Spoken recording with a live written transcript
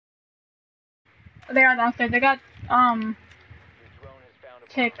They are downstairs. They got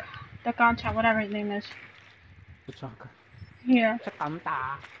Chick, the concha, whatever his name is. Tachanka. Yeah.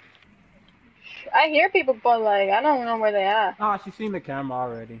 Chakanta. I hear people, but like I don't know where they at. Ah, she's seen the camera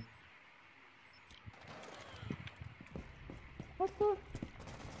already. What the?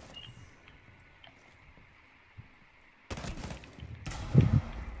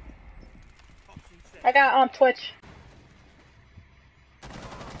 I got on Twitch.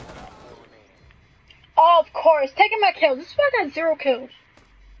 Oh, of course, taking my kills. This guy got 0 kills.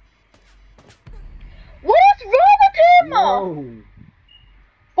 What is wrong with him? No.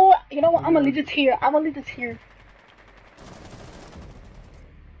 Oh, you know what? I'm gonna leave this here.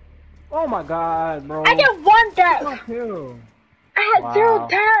 Oh my god, bro. I get 1 death. No kill. I had 0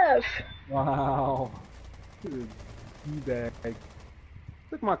 death. Wow. Dude, bag.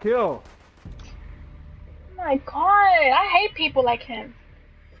 Took my kill. Oh my god, I hate people like him.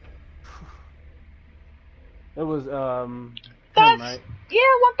 It was That's, him, right? yeah,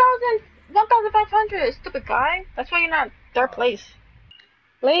 1,500. Stupid guy. That's why you're not 3rd place.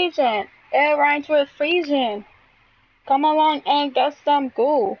 Legion, it rhymes with freezing. Come along and get some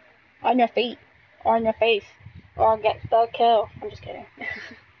goo on your feet, or on your face, or get the kill. I'm just kidding.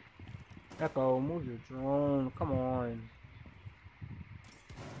 Echo, move your drone. Come on.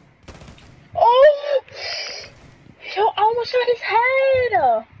 Oh! Yo, I almost shot his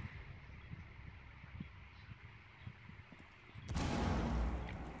head!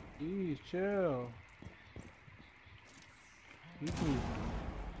 Jeez, chill.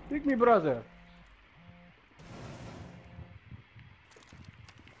 Pick me, brother.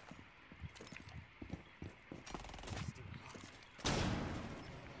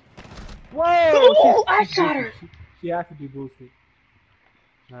 Whoa! Oh, I shot her! She has to be boosted.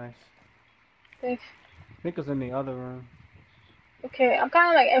 Nice. Thanks. I think it's in the other room. Okay, I'm kind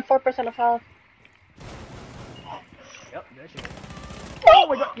of like in 4% of health. Yep, that's it. Oh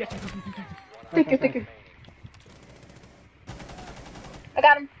my god! Yes. Thank you. I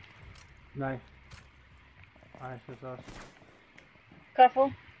got him. Nice. Nice, that's us.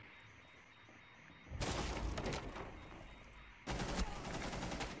 Careful.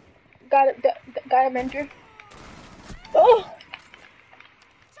 Got him injured. Oh!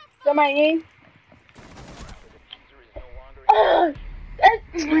 Is that my YING? Oh!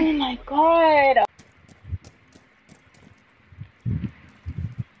 Oh my god!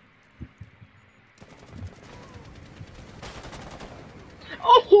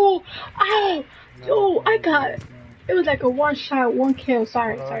 Oh! Ow! Oh, I got it. It was like a 1 shot, 1 kill.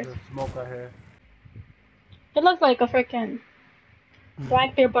 Sorry. Smoke right here. It looks like a freaking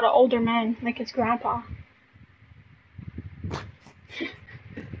Blackbeard, but an older man, like his grandpa.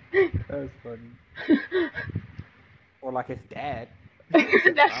 That's funny. Or like his dad.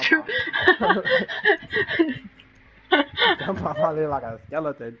 That's true. Grandpa probably like a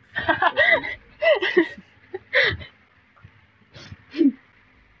skeleton.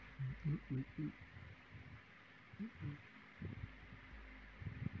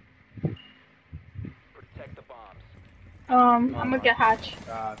 Protect the bombs. I'm gonna get hatch.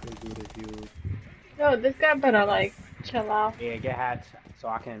 God, this dude is huge. Yo, this guy better like chill out. Yeah, get hatch so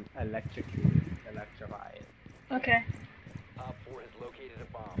I can electrify it. Okay. Op 4 has located a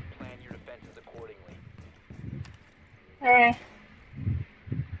bomb. Plan your defenses accordingly. Alright.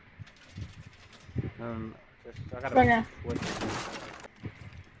 I gotta switch.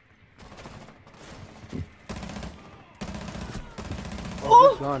 Oh,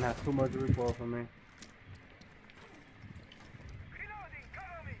 this gun has too much recoil for me.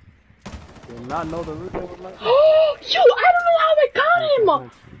 Did not know the recoil was like that. Oh, yo, I don't know how I got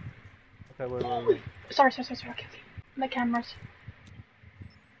him! Okay, wait. Sorry, I can't see my cameras.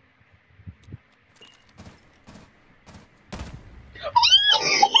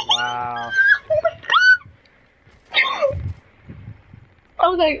 Wow. Oh my god! I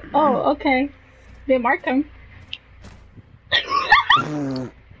was like, oh, okay. They marked him.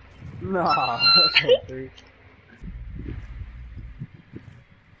 Nah, that's not true.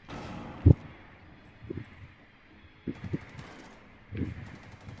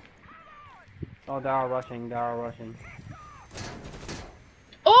 Oh, they are rushing.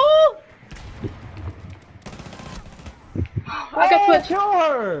 Oh! I got Twitch.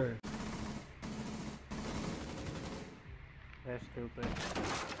 Sure. That's stupid.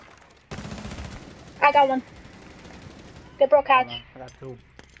 I got one. They broke hatch. I got 2.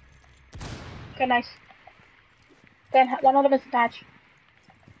 Okay, nice. Then one of them is hatch.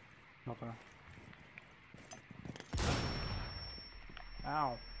 Okay.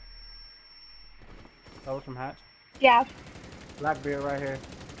 Ow. That was some hatch. Yeah. Blackbeard right here.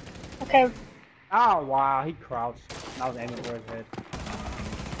 Okay. Oh wow, he crouched. I was aiming for his head.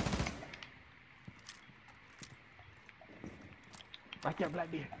 Right there,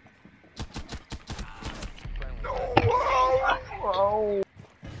 Blackbeard. Oh.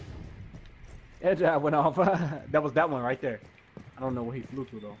 Edge went off. That was that one right there. I don't know where he flew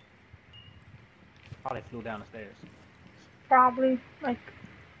to though. Probably flew down the stairs. Probably, like...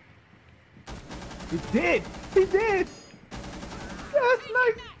 He did! He did! Yes,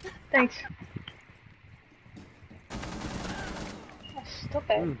 nice! Thanks. That's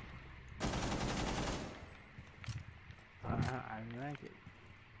stupid. I like it.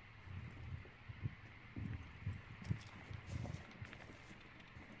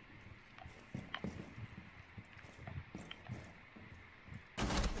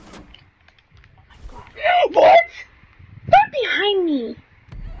 What? Not behind me!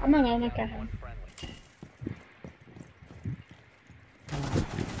 I'm not gonna look at him.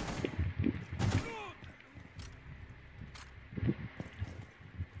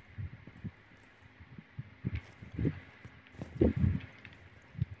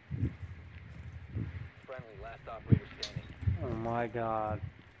 Friendly, last operator standing. Oh my god.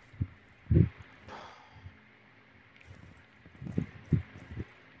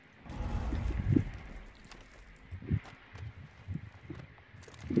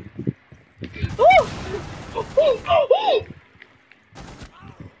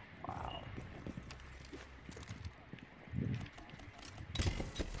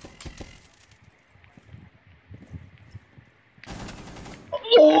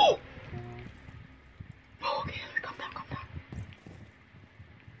 Wow. Okay, calm down, calm down.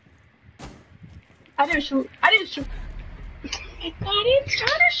 I didn't shoot. I didn't shoot. I didn't try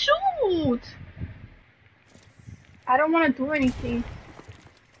to shoot. I don't want to do anything.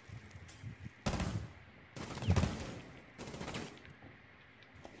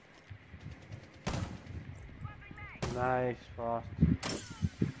 Nice, Frost.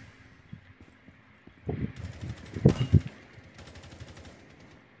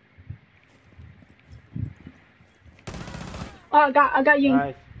 Oh, I got Ying.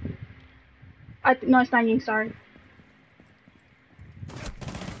 Nice. No, it's not Ying. Sorry.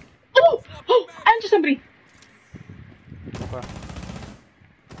 Oh, I injured somebody. Okay.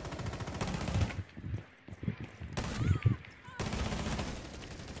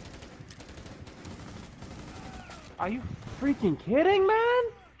 Are you freaking kidding, man?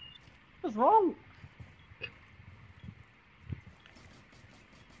 What's wrong?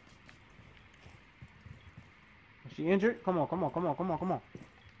 Is she injured? Come on, come on, come on, come on, come on.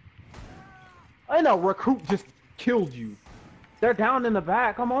 I know, recruit just killed you. They're down in the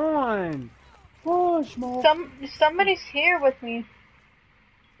back, come on. Push, Mo. Somebody's here with me.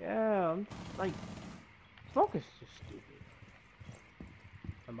 Yeah, I'm like, Smoke is just stupid.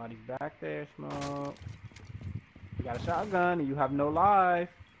 Somebody's back there, Smoke. You got a shotgun and you have no life.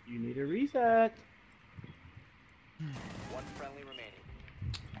 You need a reset. One friendly remaining.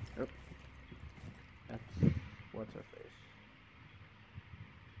 Yep. That's what's her face.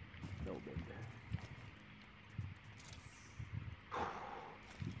 No big there.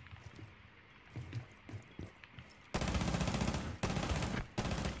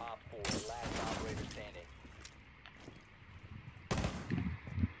 Op 4, last operator standing.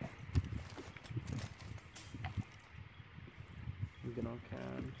 You get on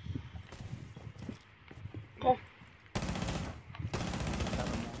cams. Okay.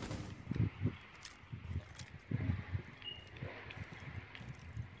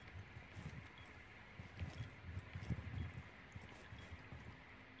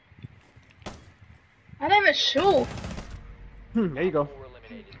 I didn't even shoot. There you go. 4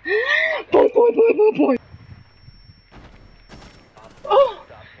 eliminated. Boy. Op 4, Oh,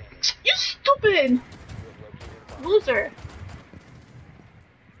 stop standing. you stupid You have located a bomb. loser.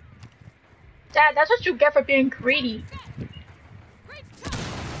 Dad, that's what you get for being greedy.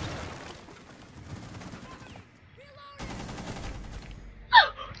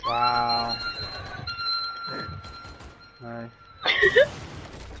 Wow. Nice.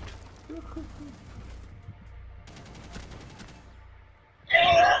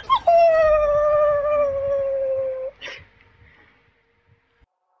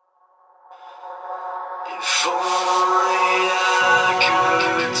 If only I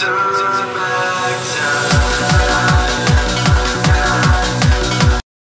could turn back.